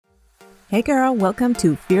Hey girl, welcome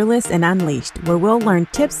to Fearless and Unleashed, where we'll learn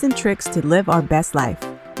tips and tricks to live our best life.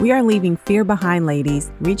 We are leaving fear behind,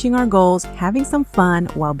 ladies, reaching our goals, having some fun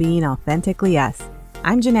while being authentically us.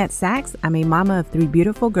 I'm Jeanette Sachs. I'm a mama of 3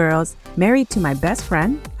 beautiful girls, married to my best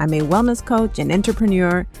friend. I'm a wellness coach and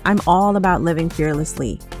entrepreneur. I'm all about living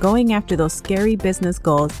fearlessly, going after those scary business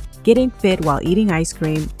goals, getting fit while eating ice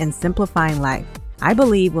cream, and simplifying life. I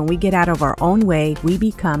believe when we get out of our own way, we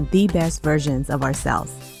become the best versions of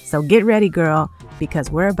ourselves. So get ready, girl,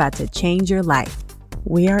 because we're about to change your life.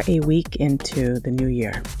 We are a week into the new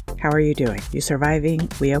year. How are you doing? You surviving?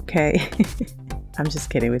 We okay? I'm just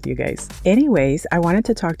kidding with you guys. Anyways, I wanted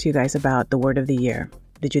to talk to you guys about the word of the year.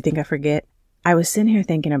 Did you think I forget? I was sitting here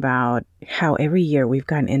thinking about how every year we've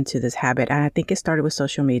gotten into this habit, and I think it started with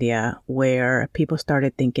social media where people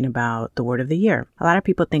started thinking about the word of the year. A lot of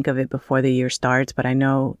people think of it before the year starts, but I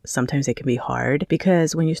know sometimes it can be hard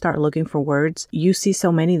because when you start looking for words, you see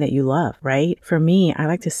so many that you love, right? For me, I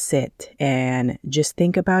like to sit and just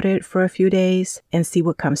think about it for a few days and see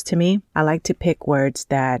what comes to me. I like to pick words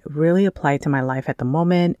that really apply to my life at the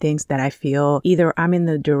moment, things that I feel either I'm in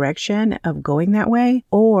the direction of going that way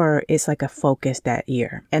or it's like a focus that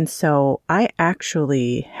year. And so I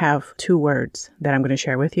actually have 2 words that I'm going to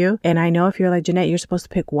share with you. And I know if you're like, Jeanette, you're supposed to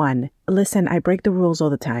pick one. Listen, I break the rules all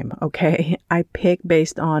the time, okay? I pick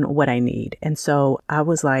based on what I need. And so I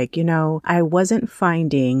was like, I wasn't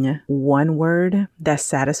finding one word that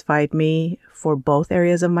satisfied me for both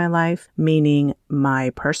areas of my life, meaning my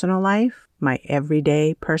personal life, my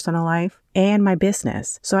everyday personal life, and my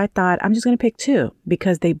business. So I thought I'm just going to pick 2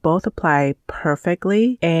 because they both apply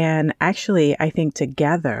perfectly. And actually, I think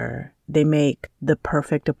together they make the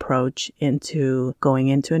perfect approach into going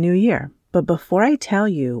into a new year. But before I tell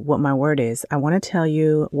you what my word is, I want to tell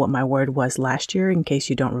you what my word was last year in case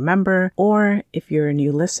you don't remember, or if you're a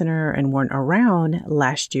new listener and weren't around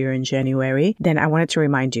last year in January, then I wanted to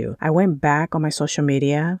remind you. I went back on my social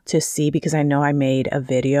media to see because I know I made a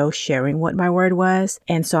video sharing what my word was.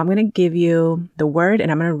 And so I'm going to give you the word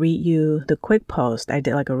and I'm going to read you the quick post. I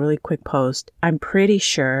did like a really quick post. I'm pretty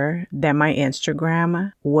sure that my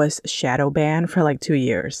Instagram was shadow banned for like 2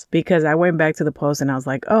 years because I went back to the post and I was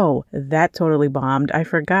like, oh, that totally bombed. I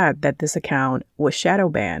forgot that this account was shadow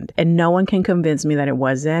banned and no one can convince me that it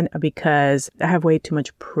wasn't because I have way too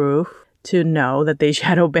much proof to know that they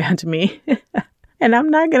shadow banned me. And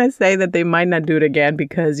I'm not going to say that they might not do it again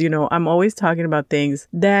because, I'm always talking about things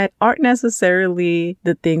that aren't necessarily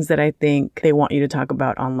the things that I think they want you to talk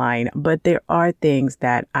about online. But there are things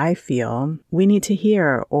that I feel we need to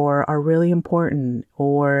hear or are really important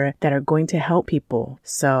or that are going to help people.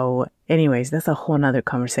 So anyways, that's a whole nother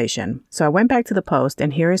conversation. So I went back to the post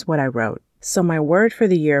and here is what I wrote. So my word for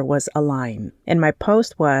the year was align. And my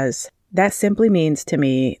post was, that simply means to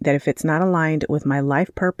me that if it's not aligned with my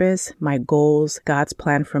life purpose, my goals, God's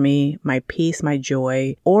plan for me, my peace, my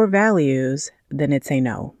joy, or values, then it's a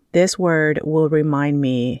no. This word will remind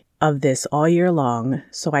me of this all year long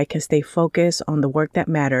so I can stay focused on the work that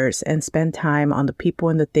matters and spend time on the people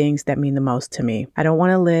and the things that mean the most to me. I don't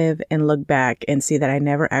want to live and look back and see that I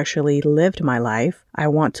never actually lived my life. I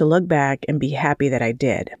want to look back and be happy that I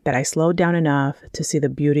did, that I slowed down enough to see the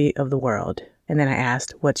beauty of the world. And then I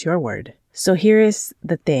asked, what's your word? So here is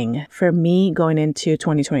the thing. For me, going into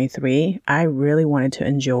 2023, I really wanted to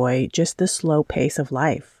enjoy just the slow pace of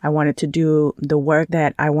life. I wanted to do the work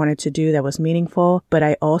that I wanted to do that was meaningful, but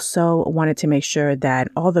I also wanted to make sure that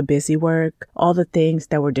all the busy work, all the things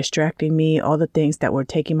that were distracting me, all the things that were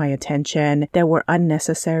taking my attention, that were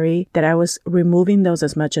unnecessary, that I was removing those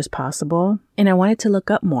as much as possible. And I wanted to look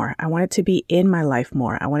up more. I wanted to be in my life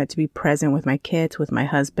more. I wanted to be present with my kids, with my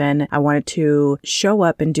husband. I wanted to show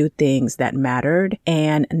up and do things that mattered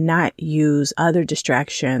and not use other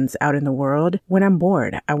distractions out in the world when I'm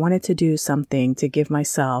bored. I wanted to do something to give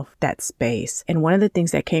myself that space. And one of the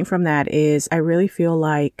things that came from that is I really feel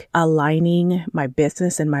like aligning my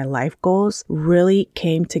business and my life goals really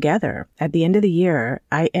came together. At the end of the year,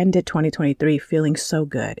 I ended 2023 feeling so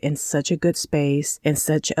good, in such a good space, in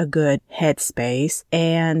such a good headspace.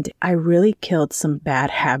 And I really killed some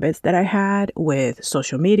bad habits that I had with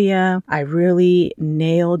social media. I really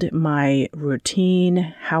nailed my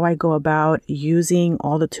routine, how I go about using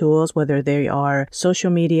all the tools, whether they are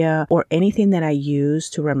social media or anything that I use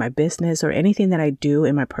to run my business or anything that I do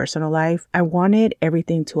in my personal life. I wanted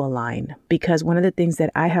everything to align because one of the things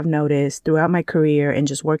that I have noticed throughout my career and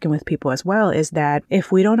just working with people as well is that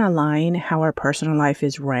if we don't align how our personal life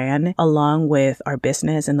is ran along with our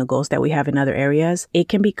business and the goals that we have in other areas, it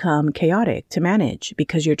can become chaotic to manage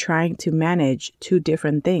because you're trying to manage 2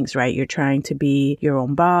 different things, right? You're trying to be your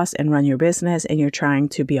own boss and run run your business and you're trying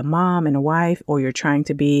to be a mom and a wife, or you're trying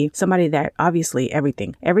to be somebody that obviously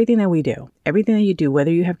everything that we do, everything that you do,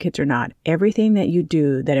 whether you have kids or not, everything that you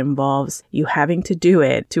do that involves you having to do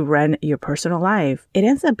it to run your personal life, it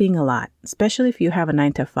ends up being a lot, especially if you have a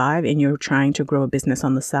 9 to 5 and you're trying to grow a business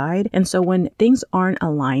on the side. And so when things aren't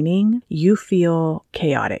aligning, you feel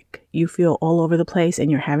chaotic. You feel all over the place and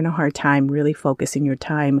you're having a hard time really focusing your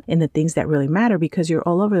time in the things that really matter because you're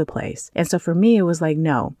all over the place. And so for me, it was like,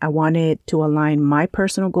 no, I wanted to align my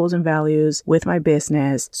personal goals and values with my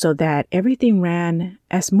business so that everything ran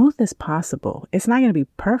as smooth as possible. It's not going to be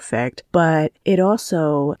perfect, but it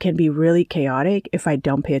also can be really chaotic if I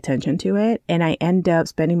don't pay attention to it. And I end up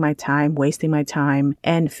spending my time, wasting my time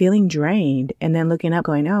and feeling drained, and then looking up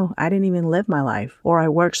going, oh, I didn't even live my life, or I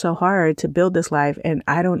worked so hard to build this life and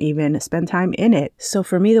I don't even spend time in it. So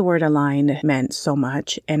for me, the word aligned meant so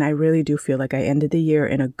much. And I really do feel like I ended the year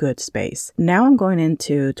in a good space. Now I'm going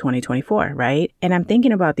into 2024, right? And I'm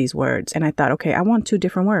thinking about these words and I thought, okay, I want 2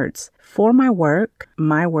 different words. For my work,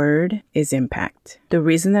 my word is impact. The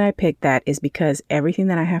reason that I picked that is because everything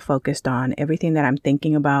that I have focused on, everything that I'm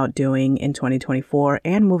thinking about doing in 2024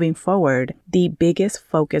 and moving forward, the biggest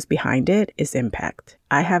focus behind it is impact.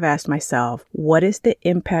 I have asked myself, what is the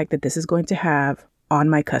impact that this is going to have on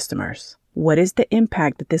my customers? What is the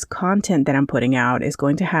impact that this content that I'm putting out is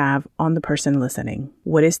going to have on the person listening?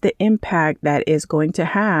 What is the impact that is going to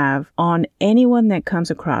have on anyone that comes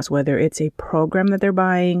across, whether it's a program that they're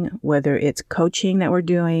buying, whether it's coaching that we're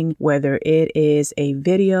doing, whether it is a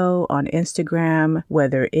video on Instagram,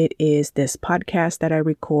 whether it is this podcast that I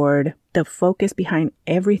record? The focus behind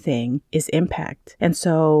everything is impact. And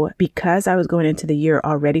so because I was going into the year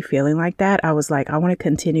already feeling like that, I was like, I want to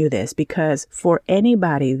continue this, because for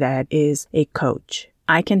anybody that is a coach,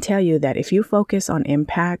 I can tell you that if you focus on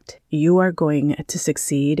impact, you are going to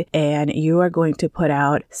succeed and you are going to put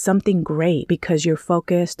out something great because you're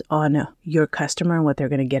focused on your customer and what they're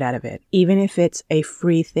going to get out of it. Even if it's a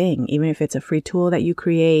free thing, even if it's a free tool that you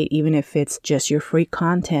create, even if it's just your free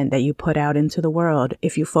content that you put out into the world,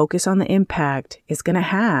 if you focus on the impact, it's going to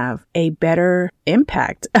have a better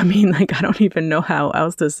impact. I mean, I don't even know how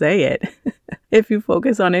else to say it. If you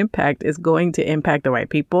focus on impact, it's going to impact the right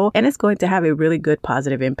people and it's going to have a really good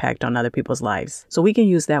positive impact on other people's lives. So we can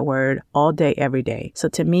use that word all day, every day. So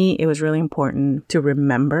to me, it was really important to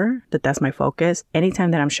remember that that's my focus.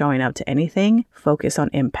 Anytime that I'm showing up to anything, focus on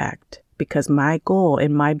impact. Because my goal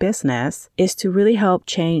in my business is to really help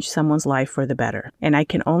change someone's life for the better. And I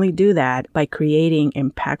can only do that by creating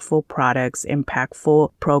impactful products,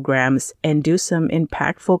 impactful programs, and do some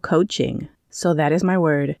impactful coaching. So that is my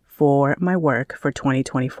word for my work for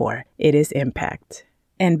 2024. It is impact.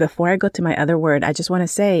 And before I go to my other word, I just want to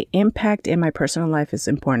say impact in my personal life is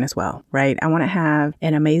important as well, right? I want to have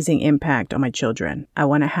an amazing impact on my children. I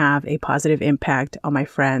want to have a positive impact on my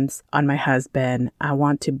friends, on my husband. I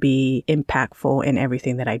want to be impactful in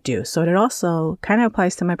everything that I do. So it also kind of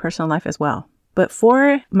applies to my personal life as well. But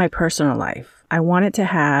for my personal life, I wanted to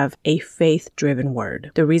have a faith-driven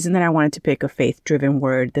word. The reason that I wanted to pick a faith-driven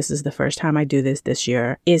word, this is the first time I do this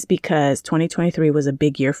year, is because 2023 was a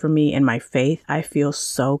big year for me in my faith. I feel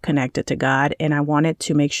so connected to God, and I wanted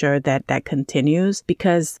to make sure that that continues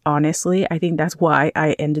because honestly, I think that's why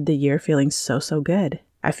I ended the year feeling so good.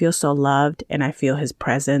 I feel so loved and I feel his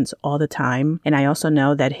presence all the time. And I also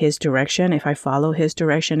know that his direction, if I follow his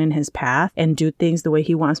direction in his path and do things the way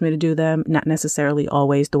he wants me to do them, not necessarily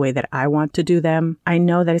always the way that I want to do them, I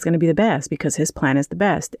know that it's going to be the best because his plan is the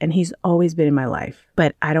best. And he's always been in my life.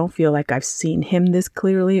 But I don't feel like I've seen him this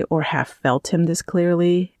clearly or have felt him this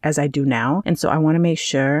clearly as I do now. And so I want to make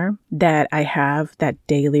sure that I have that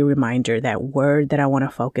daily reminder, that word that I want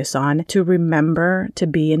to focus on, to remember to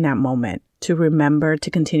be in that moment, to remember to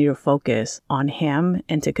continue to focus on him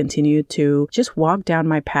and to continue to just walk down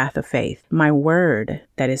my path of faith. My word,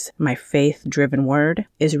 that is my faith-driven word,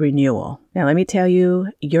 is renewal. Now, let me tell you,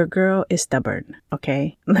 your girl is stubborn,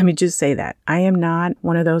 okay? Let me just say that. I am not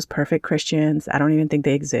one of those perfect Christians. I don't even think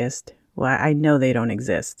they exist. Well, I know they don't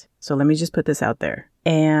exist. So let me just put this out there.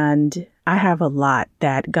 And I have a lot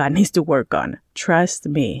that God needs to work on. Trust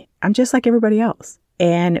me. I'm just like everybody else.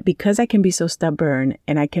 And because I can be so stubborn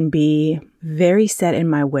and I can be very set in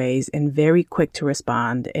my ways and very quick to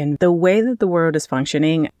respond, and the way that the world is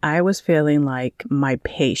functioning, I was feeling like my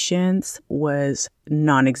patience was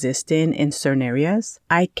non-existent in certain areas.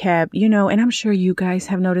 I kept, and I'm sure you guys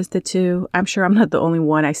have noticed it too. I'm sure I'm not the only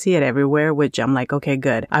one. I see it everywhere, which I'm like, okay,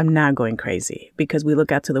 good. I'm not going crazy, because we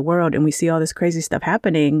look out to the world and we see all this crazy stuff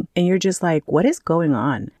happening and you're just like, what is going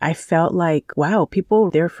on? I felt like, wow, people,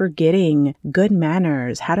 they're forgetting good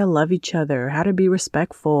manners, how to love each other, how to be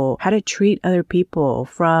respectful, how to treat treat other people,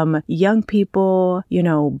 from young people,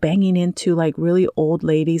 banging into like really old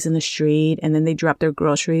ladies in the street, and then they drop their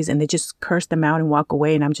groceries and they just curse them out and walk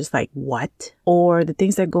away. And I'm just like, what? Or the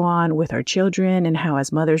things that go on with our children and how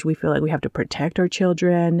as mothers, we feel like we have to protect our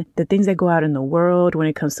children, the things that go out in the world when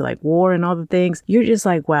it comes to like war and all the things. You're just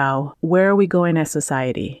like, wow, where are we going as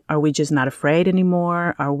society? Are we just not afraid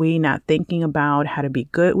anymore? Are we not thinking about how to be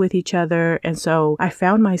good with each other? And so I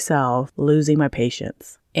found myself losing my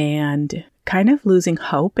patience and kind of losing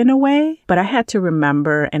hope in a way. But I had to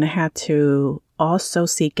remember, and I had to also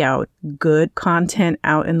seek out good content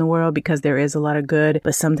out in the world, because there is a lot of good,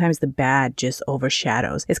 but sometimes the bad just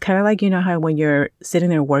overshadows. It's kind of like, how when you're sitting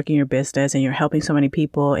there working your business and you're helping so many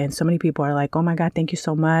people, and so many people are like, oh my God, thank you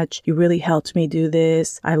so much. You really helped me do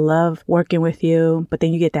this. I love working with you. But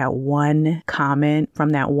then you get that one comment from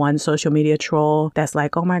that one social media troll that's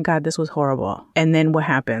like, oh my God, this was horrible. And then what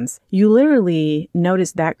happens? You literally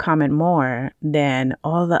notice that comment more than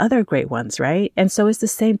all the other great ones, right? And so it's the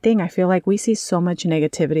same thing. I feel like we see so much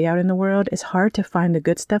negativity out in the world. It's hard to find the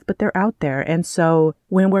good stuff, but they're out there. And so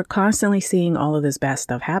when we're constantly seeing all of this bad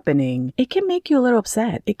stuff happening, it can make you a little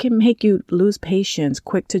upset. It can make you lose patience,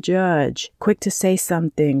 quick to judge, quick to say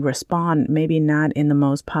something, respond, maybe not in the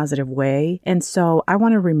most positive way. And so I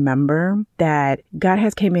want to remember that God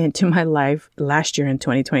has came into my life last year in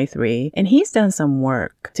 2023, and He's done some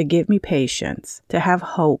work to give me patience, to have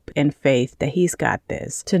hope and faith that He's got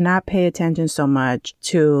this, to not pay attention so much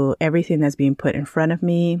to everything that's being put in front of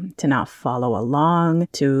me, to not follow along,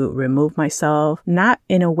 to remove myself, not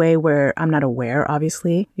in a way where I'm not aware,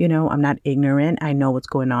 obviously, I'm not ignorant. I know what's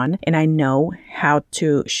going on, and I know how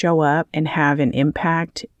to show up and have an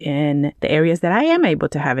impact in the areas that I am able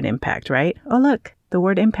to have an impact, right? Oh, look. The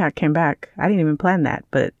word impact came back. I didn't even plan that,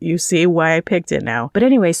 but you see why I picked it now. But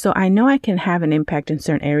anyway, so I know I can have an impact in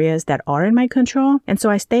certain areas that are in my control. And so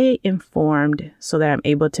I stay informed so that I'm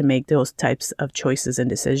able to make those types of choices and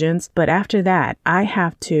decisions. But after that, I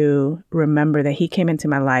have to remember that He came into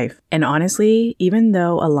my life. And honestly, even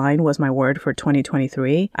though align was my word for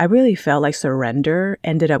 2023, I really felt like surrender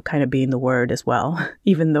ended up kind of being the word as well,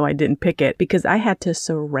 even though I didn't pick it, because I had to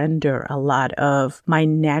surrender a lot of my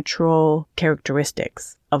natural characteristics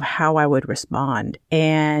of how I would respond,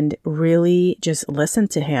 and really just listen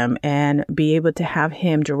to Him and be able to have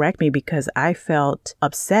Him direct me, because I felt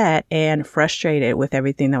upset and frustrated with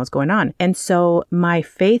everything that was going on. And so my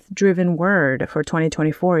faith-driven word for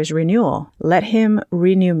 2024 is renewal. Let Him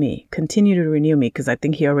renew me, continue to renew me, because I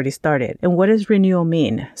think He already started. And what does renewal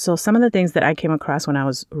mean? So some of the things that I came across when I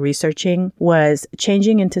was researching was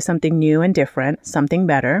changing into something new and different, something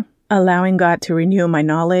better, allowing God to renew my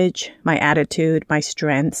knowledge, my attitude, my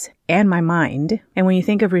strengths, and my mind. And when you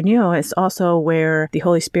think of renewal, it's also where the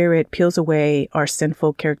Holy Spirit peels away our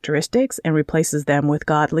sinful characteristics and replaces them with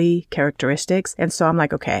godly characteristics. And so I'm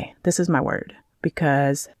like, okay, this is my word,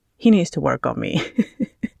 because He needs to work on me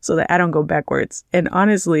so that I don't go backwards. And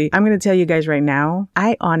honestly, I'm going to tell you guys right now,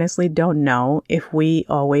 I honestly don't know if we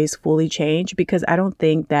always fully change, because I don't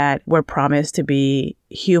think that we're promised to be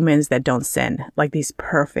humans that don't sin, like these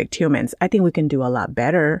perfect humans. I think we can do a lot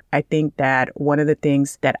better. I think that one of the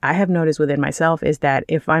things that I have noticed within myself is that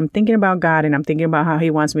if I'm thinking about God and I'm thinking about how He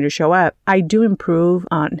wants me to show up, I do improve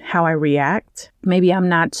on how I react. Maybe I'm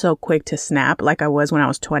not so quick to snap like I was when I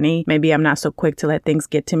was 20. Maybe I'm not so quick to let things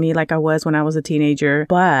get to me like I was when I was a teenager.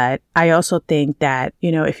 But I also think that,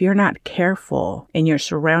 if you're not careful and you're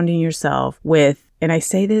surrounding yourself with, and I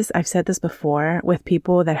say this, I've said this before, with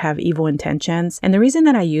people that have evil intentions. And the reason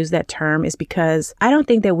that I use that term is because I don't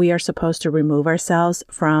think that we are supposed to remove ourselves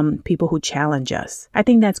from people who challenge us. I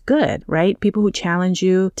think that's good, right? People who challenge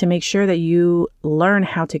you, to make sure that you learn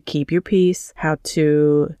how to keep your peace, how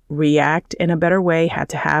to react in a better way, how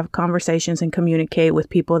to have conversations and communicate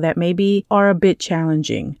with people that maybe are a bit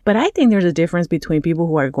challenging. But I think there's a difference between people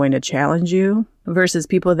who are going to challenge you versus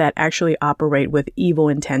people that actually operate with evil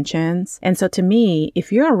intentions. And so to me,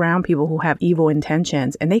 if you're around people who have evil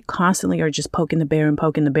intentions and they constantly are just poking the bear and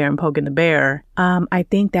poking the bear and poking the bear, I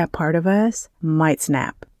think that part of us might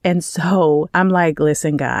snap. And so I'm like,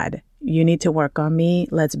 listen, God, you need to work on me.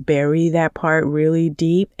 Let's bury that part really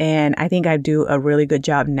deep. And I think I do a really good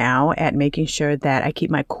job now at making sure that I keep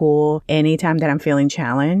my cool anytime that I'm feeling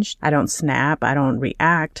challenged. I don't snap. I don't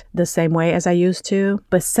react the same way as I used to.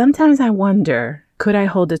 But sometimes I wonder, could I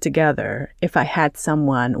hold it together if I had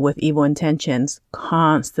someone with evil intentions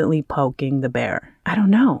constantly poking the bear? I don't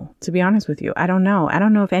know. To be honest with you, I don't know. I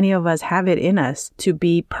don't know if any of us have it in us to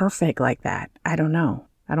be perfect like that. I don't know.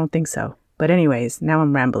 I don't think so. But anyways, now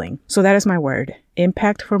I'm rambling. So that is my word.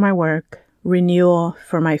 Impact for my work, renewal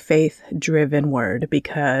for my faith-driven word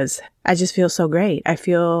because I just feel so great. I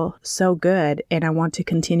feel so good and I want to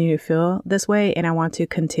continue to feel this way and I want to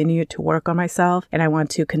continue to work on myself and I want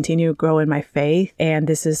to continue to grow in my faith. And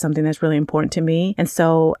this is something that's really important to me. And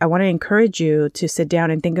so I want to encourage you to sit down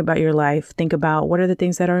and think about your life. Think about what are the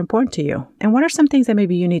things that are important to you and what are some things that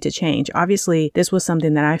maybe you need to change. Obviously, this was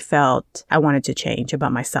something that I felt I wanted to change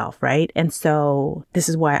about myself, right? And so this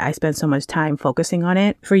is why I spend so much time focusing on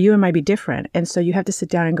it. For you, it might be different. And so you have to sit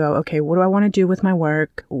down and go, okay, what do I want to do with my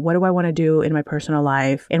work? What do I want to do in my personal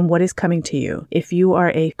life? And what is coming to you? If you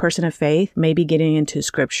are a person of faith, maybe getting into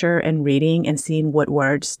scripture and reading and seeing what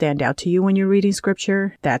words stand out to you when you're reading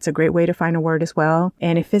scripture, that's a great way to find a word as well.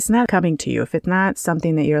 And if it's not coming to you, if it's not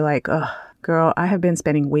something that you're like, oh, girl, I have been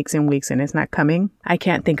spending weeks and weeks and it's not coming, I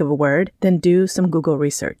can't think of a word, then do some Google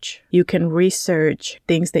research. You can research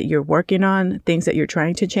things that you're working on, things that you're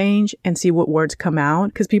trying to change, and see what words come out.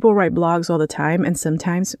 Because people write blogs all the time and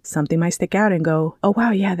sometimes something might stick out and go, oh wow,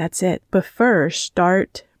 yeah, that's it. But first,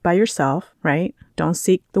 start by yourself, right? Don't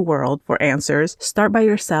seek the world for answers. Start by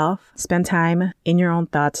yourself. Spend time in your own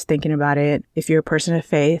thoughts thinking about it. If you're a person of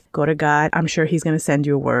faith, go to God. I'm sure He's going to send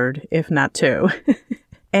you a word, if not two.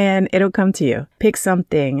 And it'll come to you. Pick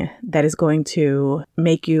something that is going to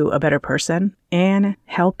make you a better person and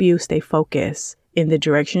help you stay focused in the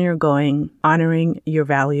direction you're going, honoring your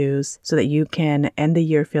values so that you can end the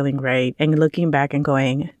year feeling great and looking back and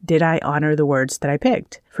going, did I honor the words that I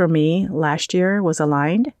picked? For me, last year was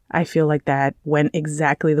aligned. I feel like that went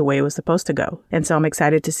exactly the way it was supposed to go. And so I'm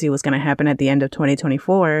excited to see what's going to happen at the end of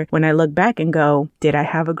 2024 when I look back and go, did I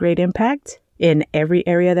have a great impact in every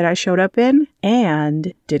area that I showed up in?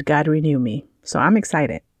 And did God renew me? So I'm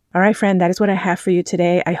excited. All right, friend, that is what I have for you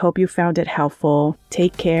today. I hope you found it helpful.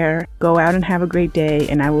 Take care. Go out and have a great day.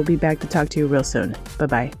 And I will be back to talk to you real soon.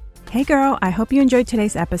 Bye-bye. Hey girl, I hope you enjoyed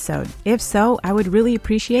today's episode. If so, I would really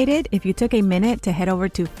appreciate it if you took a minute to head over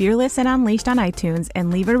to Fearless and Unleashed on iTunes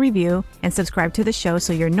and leave a review and subscribe to the show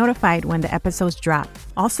so you're notified when the episodes drop.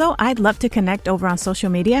 Also, I'd love to connect over on social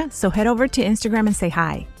media, so head over to Instagram and say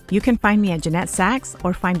hi. You can find me at Jeanette Sachs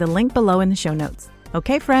or find the link below in the show notes.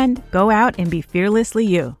 Okay, friend, go out and be fearlessly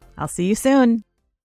you. I'll see you soon.